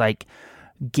there is like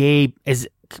gay is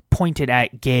pointed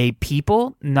at gay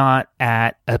people, not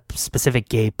at a specific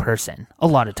gay person a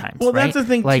lot of times. Well, right? that's the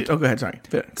thing. Like, go ahead. Sorry.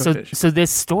 So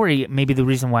this story, maybe the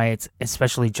reason why it's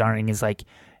especially jarring is like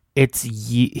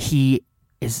he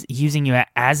is using you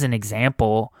as an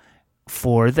example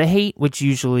for the hate, which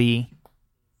usually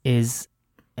is,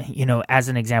 as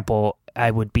an example,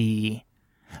 I would be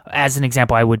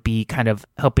kind of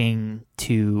helping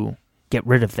to get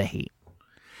rid of the hate.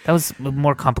 That was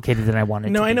more complicated than I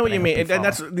wanted. No, to I know be, what you mean, and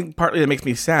that's partly that makes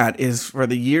me sad. Is for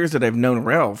the years that I've known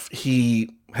Ralph,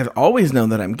 he has always known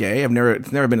that I'm gay.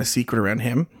 It's never been a secret around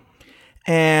him,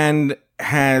 and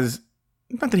has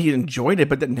not that he enjoyed it,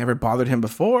 but that never bothered him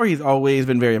before. He's always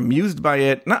been very amused by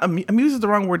it. Not amused is the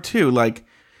wrong word too. Like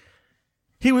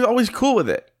he was always cool with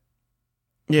it,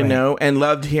 you know, and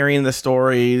loved hearing the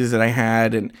stories that I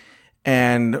had,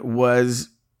 and was.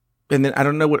 And then I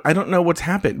don't know what's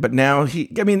happened, but now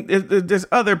there's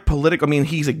other political,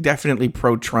 he's like definitely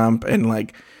pro-Trump, and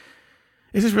like,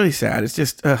 it's just really sad. It's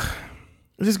just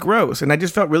gross. And I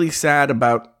just felt really sad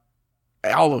about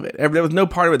all of it. There was no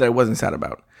part of it that I wasn't sad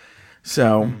about.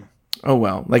 So, oh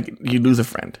well, like you lose a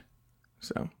friend.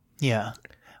 So. Yeah.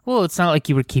 Well, it's not like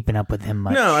you were keeping up with him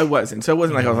much. No, I wasn't. So it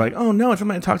wasn't like I was like, oh no, it's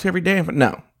somebody I talk to every day. But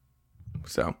no.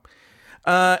 So,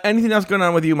 anything else going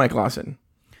on with you, Mike Lawson?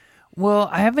 Well,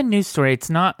 I have a news story. It's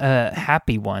not a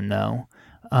happy one though,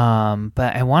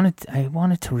 but I wanted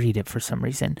to read it for some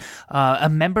reason. There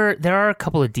are a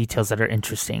couple of details that are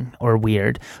interesting or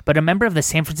weird, but a member of the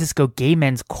San Francisco Gay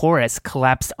Men's Chorus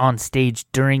collapsed on stage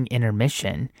during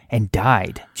intermission and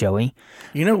died. Joey,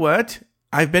 you know what?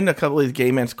 I've been to a couple of these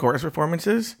Gay Men's Chorus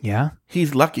performances. Yeah,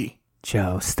 he's lucky.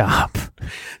 Joe, stop.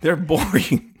 They're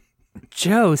boring.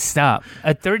 Joe, stop.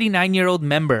 A 39-year-old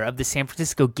member of the San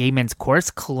Francisco Gay Men's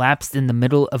Chorus collapsed in the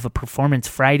middle of a performance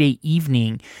Friday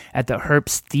evening at the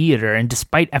Herbst Theater, and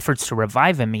despite efforts to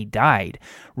revive him, he died.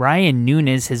 Ryan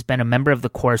Nunes has been a member of the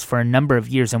chorus for a number of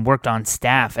years and worked on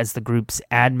staff as the group's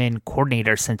admin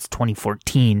coordinator since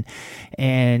 2014.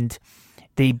 And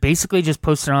they basically just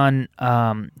posted on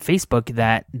Facebook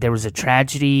that there was a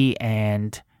tragedy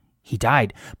and he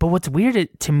died. But what's weird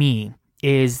to me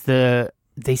is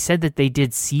they said that they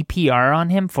did CPR on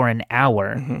him for an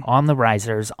hour on the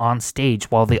risers on stage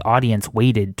while the audience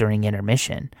waited during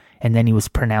intermission, and then he was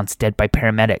pronounced dead by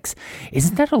paramedics.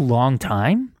 Isn't that a long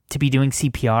time to be doing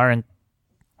CPR and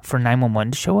for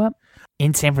 911 to show up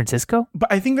in San Francisco?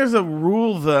 But I think there's a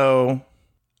rule, though.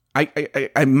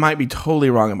 I might be totally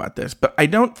wrong about this, but I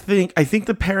think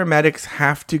the paramedics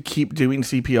have to keep doing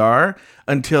CPR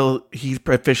until he's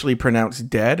officially pronounced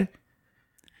dead.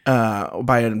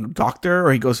 By a doctor,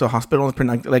 or he goes to a hospital until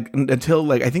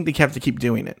I think they have to keep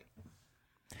doing it.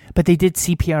 But they did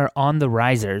CPR on the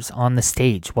risers on the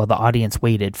stage while the audience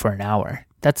waited for an hour.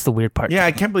 That's the weird part. Yeah,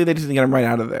 I can't believe they just didn't get him right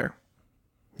out of there.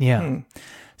 Yeah.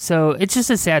 So it's just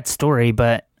a sad story,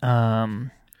 but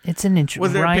it's an interesting.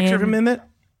 Was there a picture of him in it?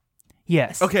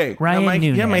 Yes. Okay. Ryan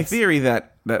Nunes. Yeah, my theory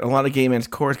that a lot of Gay Men's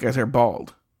Chorus guys are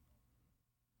bald.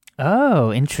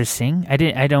 Oh, interesting.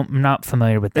 I'm not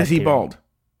familiar with that. Is he theory. bald?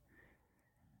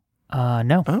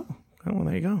 No. Oh, well,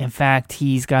 there you go. In fact,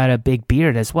 he's got a big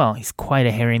beard as well. He's quite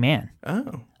a hairy man.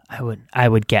 Oh. I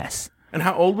would guess. And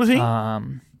how old was he?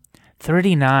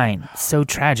 39. So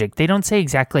tragic. They don't say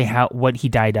exactly what he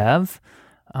died of,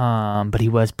 but he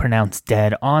was pronounced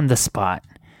dead on the spot,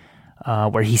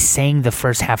 where he sang the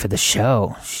first half of the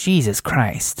show. Jesus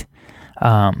Christ.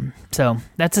 So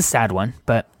that's a sad one.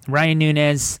 But Ryan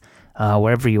Nunes,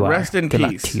 wherever you are, rest in good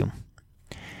peace. Luck to you.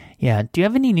 Yeah. Do you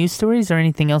have any news stories or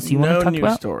anything else you want to talk about? No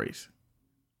news stories.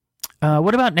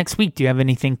 What about next week? Do you have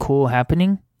anything cool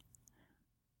happening?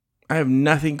 I have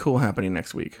nothing cool happening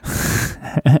next week.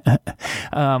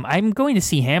 I'm going to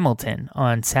see Hamilton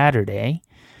on Saturday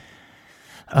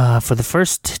for the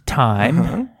first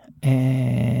time.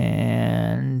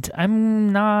 And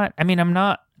I'm not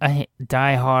a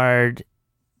diehard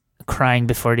crying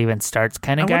before it even starts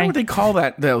kind of guy. I wonder what they call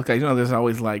that though. There's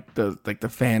always the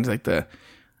fans, I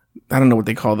don't know what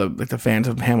they call the fans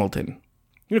of Hamilton.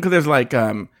 Because there's like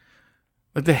the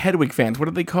Hedwig fans. What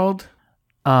are they called?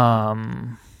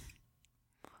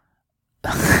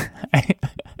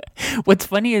 What's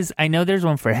funny is I know there's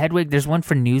one for Hedwig. There's one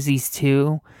for Newsies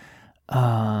too.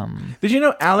 Did you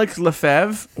know Alex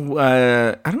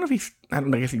Lefebvre? I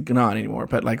don't guess he's not anymore,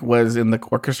 but like was in the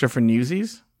orchestra for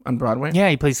Newsies on Broadway. Yeah,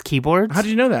 he plays keyboards. How did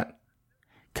you know that?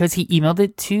 Because he emailed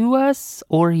it to us,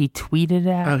 or he tweeted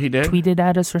at. Oh, he did? Tweeted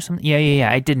at us or something.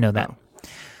 Yeah. I did know that.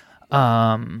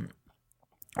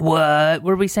 What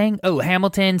were we saying? Oh,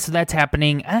 Hamilton. So that's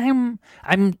happening. I'm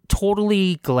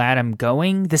totally glad I'm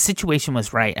going. The situation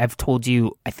was right. I've told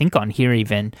you, I think on here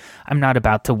even, I'm not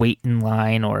about to wait in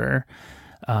line or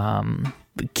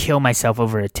kill myself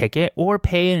over a ticket or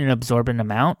pay an absorbent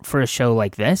amount for a show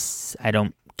like this. I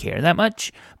don't care that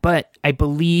much, but I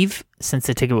believe since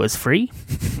the ticket was free,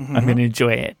 I'm going to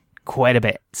enjoy it quite a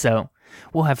bit. So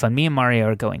we'll have fun. Me and Mario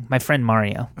are going. My friend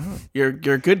Mario. Oh, your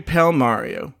good pal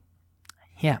Mario.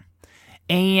 Yeah.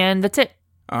 And that's it.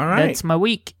 All right. That's my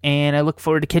week. And I look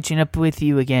forward to catching up with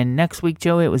you again next week,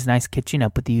 Joey. It was nice catching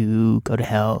up with you. Go to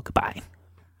hell. Goodbye.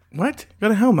 What? Go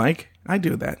to hell, Mike. I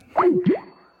do that.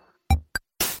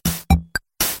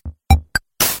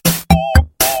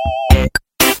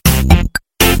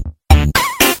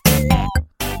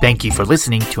 Thank you for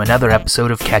listening to another episode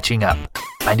of Catching Up.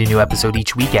 Find a new episode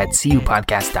each week at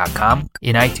cupodcast.com,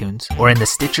 in iTunes, or in the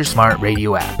Stitcher Smart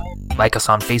Radio app. Like us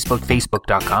on Facebook,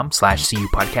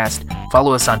 facebook.com/cupodcast.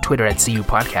 Follow us on Twitter at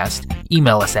cupodcast.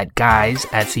 Email us at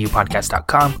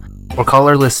guys@cupodcast.com, or call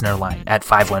our listener line at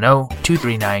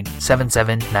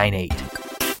 510-239-7798.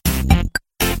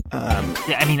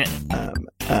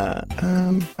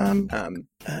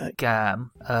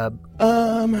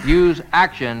 Use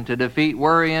action to defeat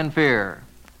worry and fear.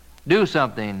 Do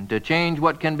something to change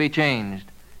what can be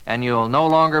changed, and you'll no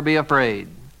longer be afraid.